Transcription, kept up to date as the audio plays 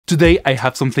Today I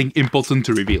have something important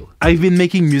to reveal. I've been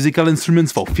making musical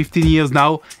instruments for 15 years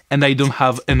now, and I don't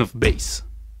have enough bass.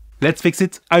 Let's fix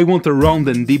it. I want a round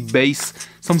and deep bass,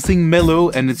 something mellow,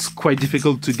 and it's quite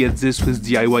difficult to get this with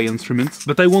DIY instruments,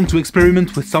 but I want to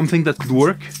experiment with something that could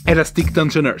work: elastic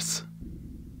tensioners.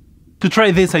 To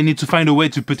try this I need to find a way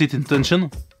to put it in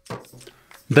tension.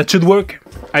 That should work.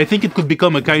 I think it could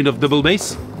become a kind of double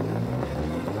bass.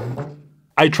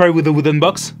 I try with a wooden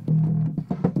box.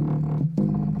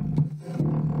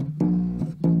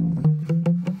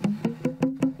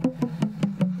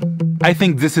 I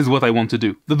think this is what I want to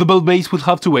do. The double bass would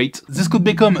have to wait. This could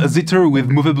become a zither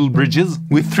with movable bridges,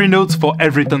 with 3 notes for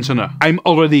every tensioner. I'm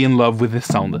already in love with this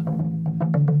sound.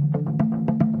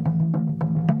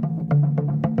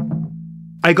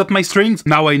 I got my strings,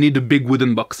 now I need a big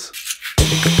wooden box.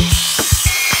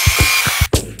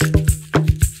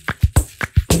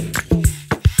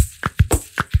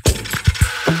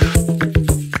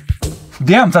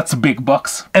 Damn, that's a big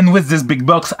box. And with this big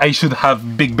box I should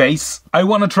have big bass. I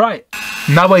wanna try.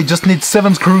 Now I just need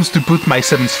 7 screws to put my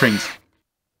 7 strings.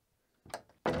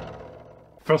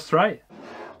 First try.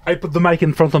 I put the mic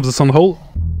in front of the sound hole.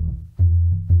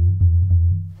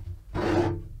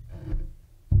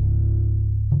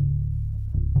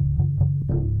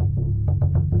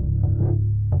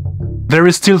 There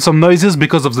is still some noises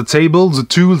because of the table, the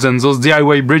tools and those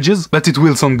DIY bridges, but it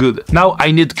will sound good. Now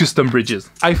I need custom bridges.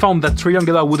 I found that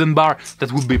triangular wooden bar that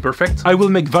would be perfect. I will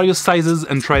make various sizes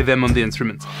and try them on the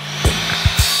instrument.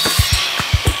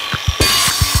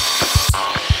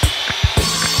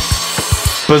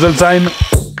 Puzzle time!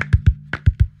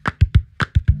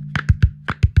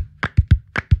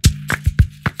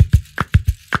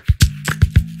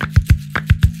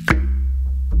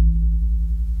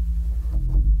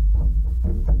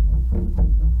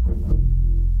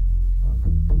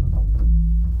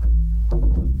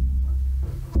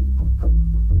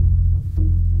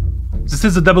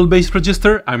 This is a double bass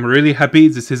register. I'm really happy.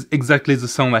 This is exactly the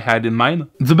sound I had in mind.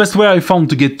 The best way I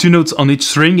found to get 2 notes on each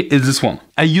string is this one.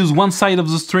 I use one side of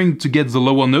the string to get the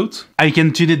lower note. I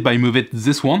can tune it by moving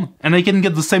this one, and I can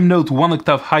get the same note 1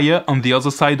 octave higher on the other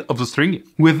side of the string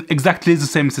with exactly the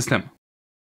same system.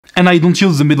 And I don't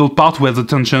use the middle part where the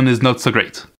tension is not so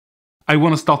great. I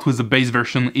want to start with the bass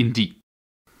version in D.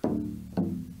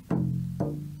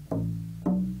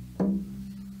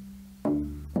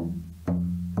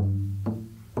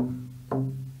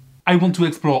 I want to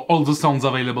explore all the sounds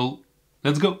available.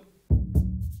 Let's go!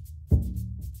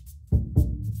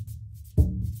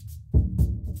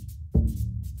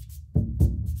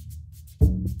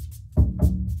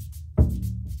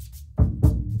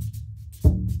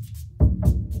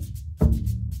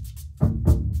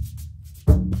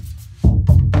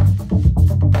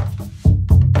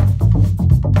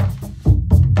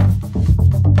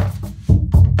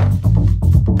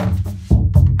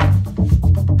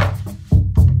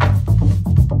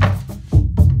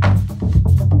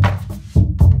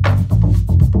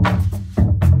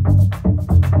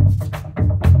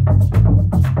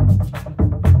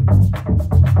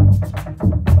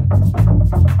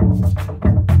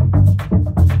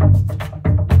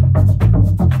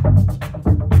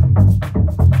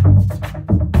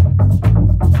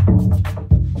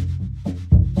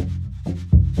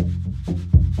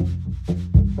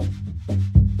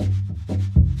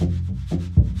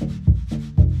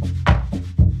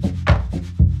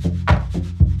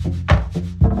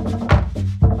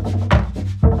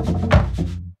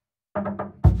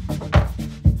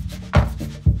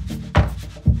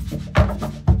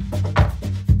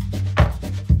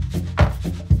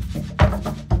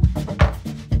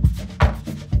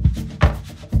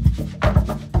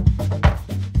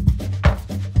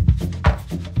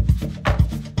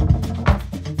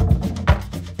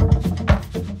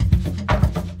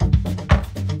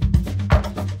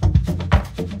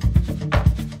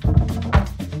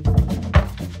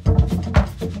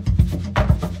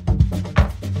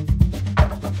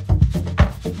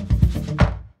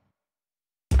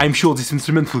 I'm sure this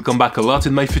instrument will come back a lot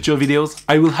in my future videos.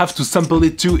 I will have to sample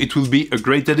it too, it will be a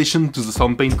great addition to the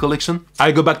Sound Paint collection.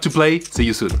 I go back to play, see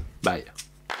you soon, bye.